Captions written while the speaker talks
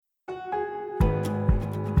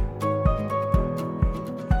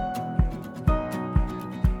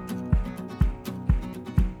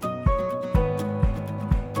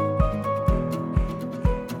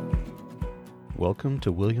Welcome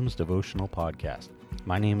to William's Devotional Podcast.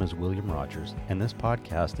 My name is William Rogers, and this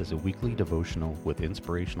podcast is a weekly devotional with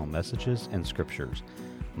inspirational messages and scriptures.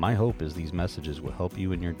 My hope is these messages will help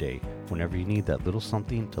you in your day whenever you need that little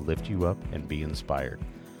something to lift you up and be inspired.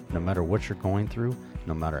 No matter what you're going through,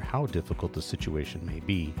 no matter how difficult the situation may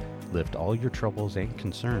be, lift all your troubles and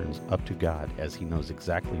concerns up to God as He knows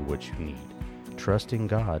exactly what you need. Trust in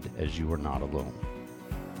God as you are not alone.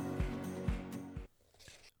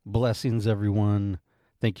 Blessings, everyone.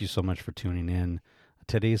 Thank you so much for tuning in.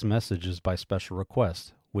 Today's message is by special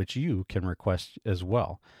request, which you can request as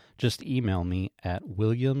well. Just email me at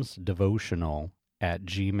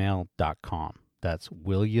williamsdevotional@gmail.com. That's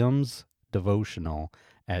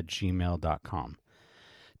williamsdevotional@gmail.com.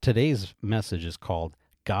 Today's message is called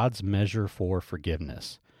God's Measure for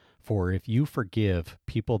Forgiveness. For if you forgive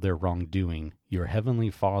people their wrongdoing, your heavenly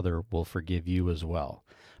Father will forgive you as well.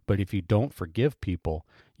 But if you don't forgive people,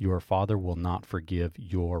 your Father will not forgive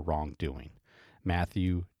your wrongdoing.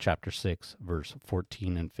 Matthew chapter 6, verse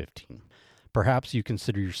 14 and 15. Perhaps you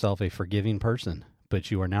consider yourself a forgiving person, but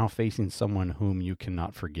you are now facing someone whom you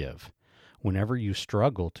cannot forgive. Whenever you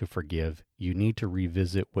struggle to forgive, you need to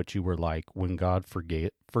revisit what you were like when God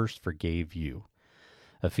first forgave you.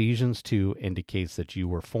 Ephesians 2 indicates that you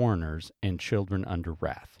were foreigners and children under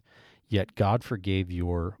wrath. Yet God forgave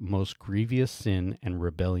your most grievous sin and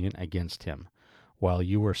rebellion against Him. While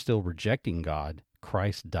you were still rejecting God,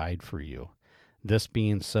 Christ died for you. This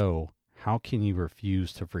being so, how can you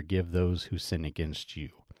refuse to forgive those who sin against you?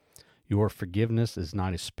 Your forgiveness is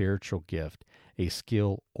not a spiritual gift, a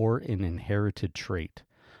skill, or an inherited trait.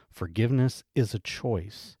 Forgiveness is a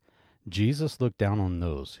choice. Jesus looked down on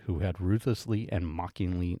those who had ruthlessly and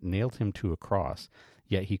mockingly nailed Him to a cross,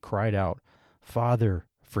 yet He cried out, "Father,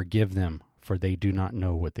 forgive them, for they do not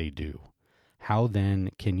know what they do." How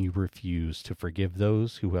then can you refuse to forgive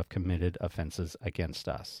those who have committed offenses against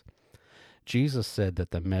us? Jesus said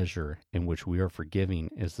that the measure in which we are forgiving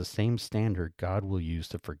is the same standard God will use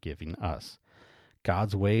to forgiving us.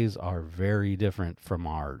 God's ways are very different from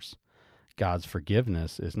ours. God's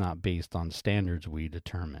forgiveness is not based on standards we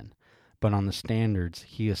determine, but on the standards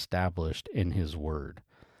He established in His Word.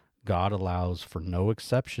 God allows for no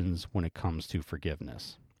exceptions when it comes to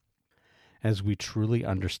forgiveness. As we truly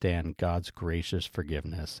understand God's gracious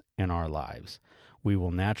forgiveness in our lives, we will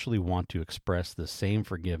naturally want to express the same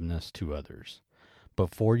forgiveness to others.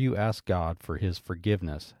 Before you ask God for His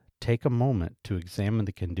forgiveness, take a moment to examine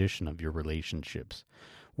the condition of your relationships.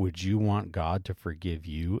 Would you want God to forgive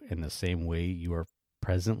you in the same way you are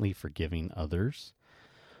presently forgiving others?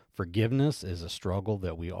 Forgiveness is a struggle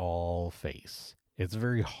that we all face. It's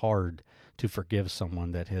very hard to forgive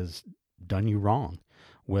someone that has done you wrong,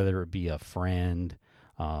 whether it be a friend,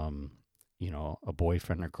 a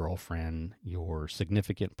boyfriend or girlfriend, your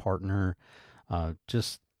significant partner,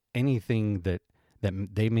 just anything that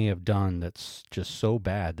they may have done that's just so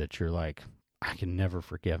bad that you're like, I can never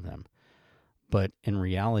forgive them. But in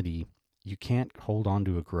reality, you can't hold on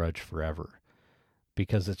to a grudge forever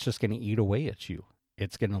because it's just going to eat away at you.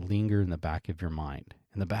 It's going to linger in the back of your mind,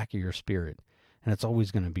 in the back of your spirit, and it's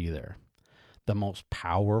always going to be there. The most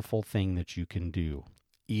powerful thing that you can do,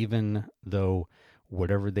 even though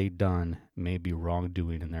whatever they've done may be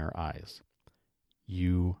wrongdoing in their eyes,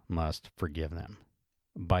 you must forgive them.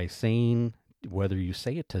 By saying, whether you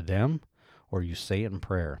say it to them or you say it in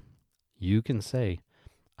prayer, you can say,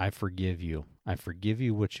 I forgive you. I forgive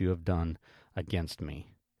you what you have done against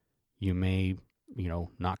me. You may,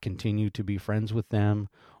 not continue to be friends with them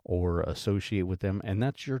or associate with them, and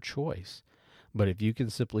that's your choice. But if you can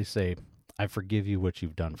simply say, I forgive you what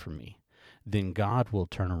you've done for me, then God will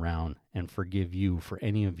turn around and forgive you for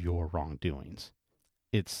any of your wrongdoings.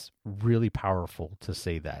 It's really powerful to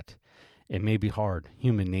say that. It may be hard.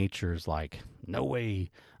 Human nature is like, no way,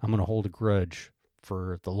 I'm going to hold a grudge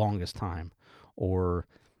for the longest time. Or,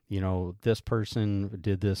 this person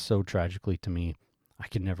did this so tragically to me, I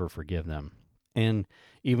can never forgive them. And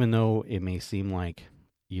even though it may seem like,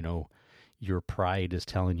 your pride is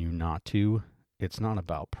telling you not to, it's not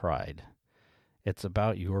about pride. It's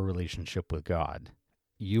about your relationship with God.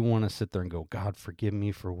 You want to sit there and go, God, forgive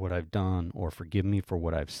me for what I've done, or forgive me for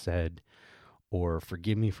what I've said, or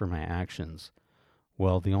forgive me for my actions.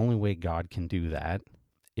 Well, the only way God can do that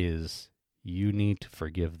is you need to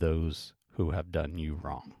forgive those who have done you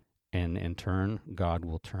wrong. And in turn, God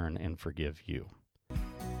will turn and forgive you.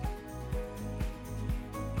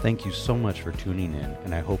 Thank you so much for tuning in,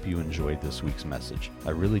 and I hope you enjoyed this week's message. I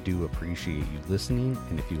really do appreciate you listening,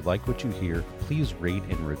 and if you like what you hear, please rate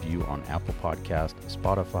and review on Apple Podcast,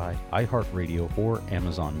 Spotify, iHeartRadio, or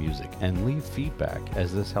Amazon Music, and leave feedback,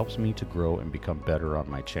 as this helps me to grow and become better on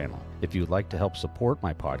my channel. If you'd like to help support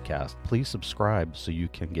my podcast, please subscribe so you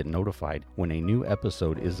can get notified when a new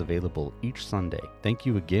episode is available each Sunday. Thank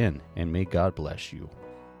you again, and may God bless you.